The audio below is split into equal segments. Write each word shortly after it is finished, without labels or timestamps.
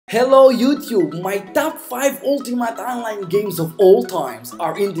Hello YouTube, my top 5 ultimate online games of all times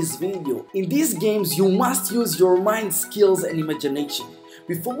are in this video. In these games you must use your mind, skills and imagination.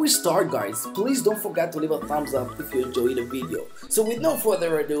 Before we start guys, please don't forget to leave a thumbs up if you enjoyed the video. So with no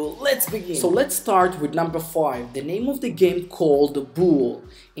further ado, let's begin. So let's start with number 5, the name of the game called Bool.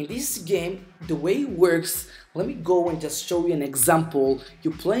 In this game, the way it works, let me go and just show you an example.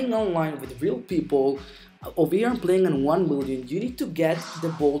 You're playing online with real people. Over here I'm playing on 1 million. You need to get the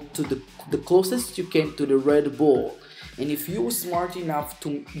ball to the closest you can to the red ball, and if you're smart enough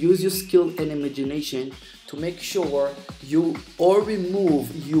to use your skill and imagination to make sure you or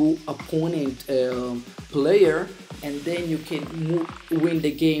remove your opponent player, and then you can win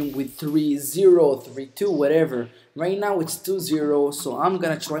the game with 3-0, 3-2, whatever. Right now it's 2-0, so I'm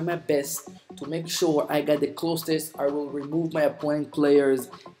gonna try my best to make sure I got the closest. I will remove my opponent players,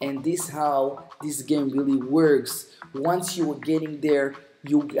 and this is how this game really works. Once you are getting there,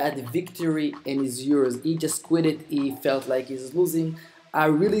 you got the victory and it's yours. He just quit it, he felt like he's losing. I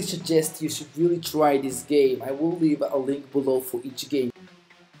really suggest you should really try this game. I will leave a link below for each game.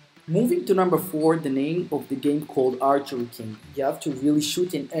 Moving to number 4, the name of the game called Archery King. You have to really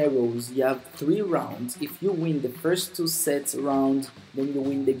shoot in arrows. You have 3 rounds. If you win the first 2 sets round, then you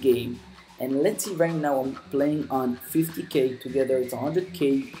win the game. And let's see, right now I'm playing on 50k together, it's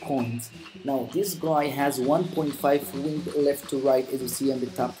 100k coins. Now this guy has 1.5 win left to right, as you see on the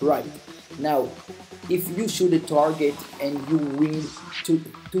top right. Now if you shoot a target and you win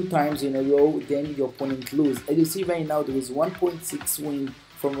two times in a row, then your opponent lose. As you see right now, there is 1.6 win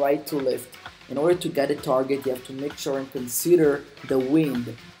from right to left. In order to get a target, you have to make sure and consider the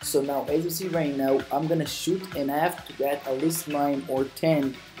wind. So now, as you see right now, I'm gonna shoot and I have to get at least 9 or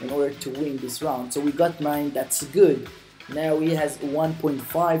 10 in order to win this round. So we got 9, that's good. Now he has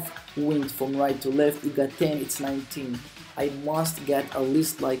 1.5 win from right to left, he got 10, it's 19. I must get at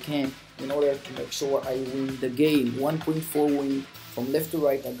least like him in order to make sure I win the game. 1.4 win from left to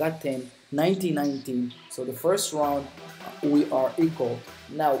right, I got 10, 19. So the first round we are equal.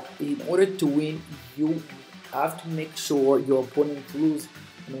 Now in order to win, you have to make sure your opponent lose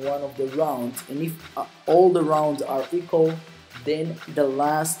in one of the rounds, and if all the rounds are equal, then the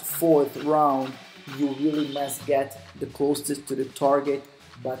last 4th round you really must get the closest to the target,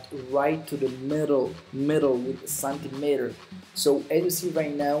 but right to the middle with a centimeter. So as you see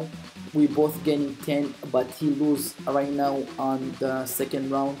right now, we both getting 10, but he lose right now on the 2nd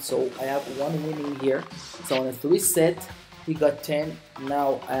round. So I have 1 winning here. So on a 3 set, he got 10.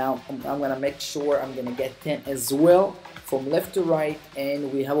 Now I'm gonna make sure I'm gonna get 10 as well from left to right,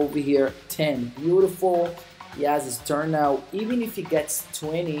 and we have over here 10. Beautiful. He has his turn now. Even if he gets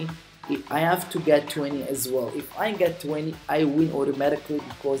 20, I have to get 20 as well. If I get 20, I win automatically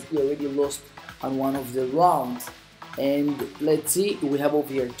because he already lost on one of the rounds. And let's see, we have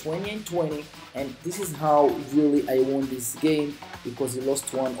over here 20 and 20, and this is how really I won this game, because he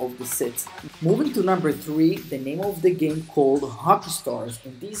lost one of the sets. Moving to number 3, the name of the game called Hockey Stars.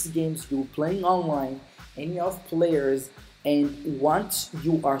 In these games you're playing online and you have players, and once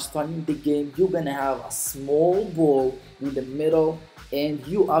you are starting the game, you're gonna have a small ball in the middle, and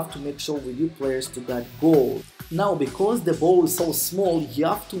you have to make sure with your players to get goals. Now because the ball is so small, you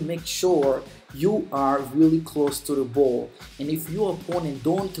have to make sure you are really close to the ball, and if your opponent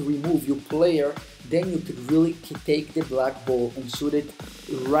don't remove your player, then you could really take the black ball and shoot it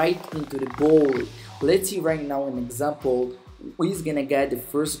right into the goal. Let's see right now an example. He's gonna get the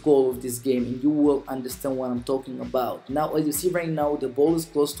first goal of this game, and you will understand what I'm talking about. Now as you see right now, the ball is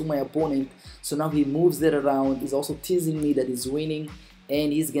close to my opponent, so now he moves it around. He's also teasing me that he's winning,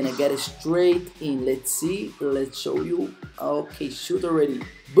 and he's gonna get it straight in. Let's see, let's show you. Okay, shoot already.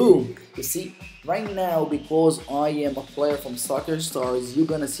 Boom. You see right now, because I am a player from Soccer Stars, you're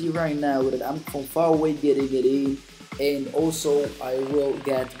gonna see right now that I'm from far away getting it in, and also I will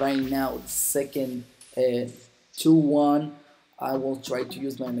get right now the second 2-1. I will try to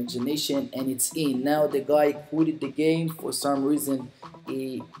use my imagination, and it's in. Now the guy quitted the game for some reason.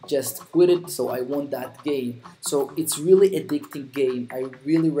 He just quit it, so I won that game. So it's really addicting game. I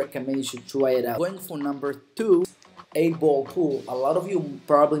really recommend you should try it out. Going for number 2, 8-ball pool. A lot of you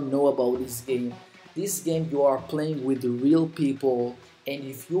probably know about this game. This game you are playing with the real people, and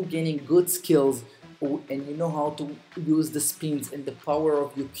if you're gaining good skills and you know how to use the spins and the power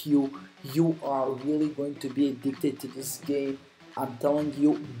of your cue, you are really going to be addicted to this game. I'm telling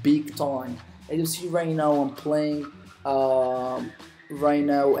you, big time. As you see right now, I'm playing right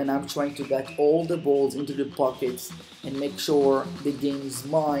now, and I'm trying to get all the balls into the pockets and make sure the game is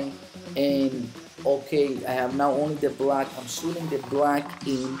mine. And okay, I have now only the black. I'm shooting the black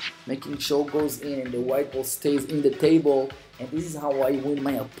in, making sure it goes in, and the white ball stays in the table, and this is how I win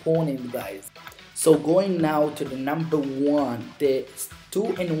my opponent, guys. So going now to the number 1, the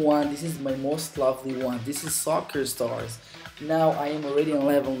 2-in-1. This is my most lovely one. This is Soccer Stars. Now I am already on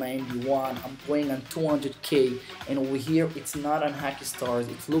level 91. I'm playing on 200k, and over here it's not on Hockey Stars.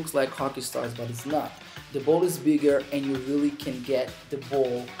 It looks like Hockey Stars, but it's not. The ball is bigger and you really can get the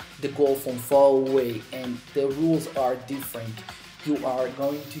goal from far away, and the rules are different. You are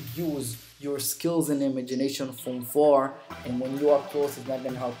going to use your skills and imagination from far, and when you are close it's not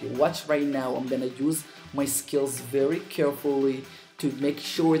gonna help you. Watch right now, I'm gonna use my skills very carefully to make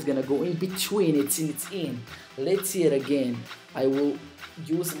sure it's gonna go in between. It's in. Let's see it again. I will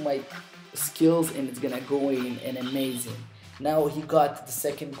use my skills and it's gonna go in, and amazing. Now he got the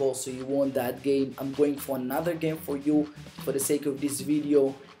second goal, so he won that game. I'm going for another game for you for the sake of this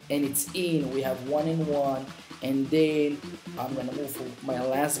video, and it's in. We have 1-in-1, and then I'm gonna move for my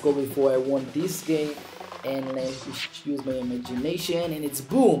last goal before I won this game, and then use my imagination, and it's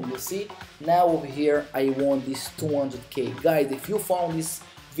boom. You see, now over here I won this 200k. Guys, if you found this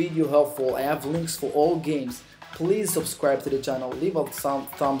video helpful, I have links for all games. Please subscribe to the channel, leave a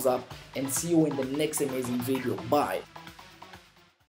thumbs up, and see you in the next amazing video. Bye.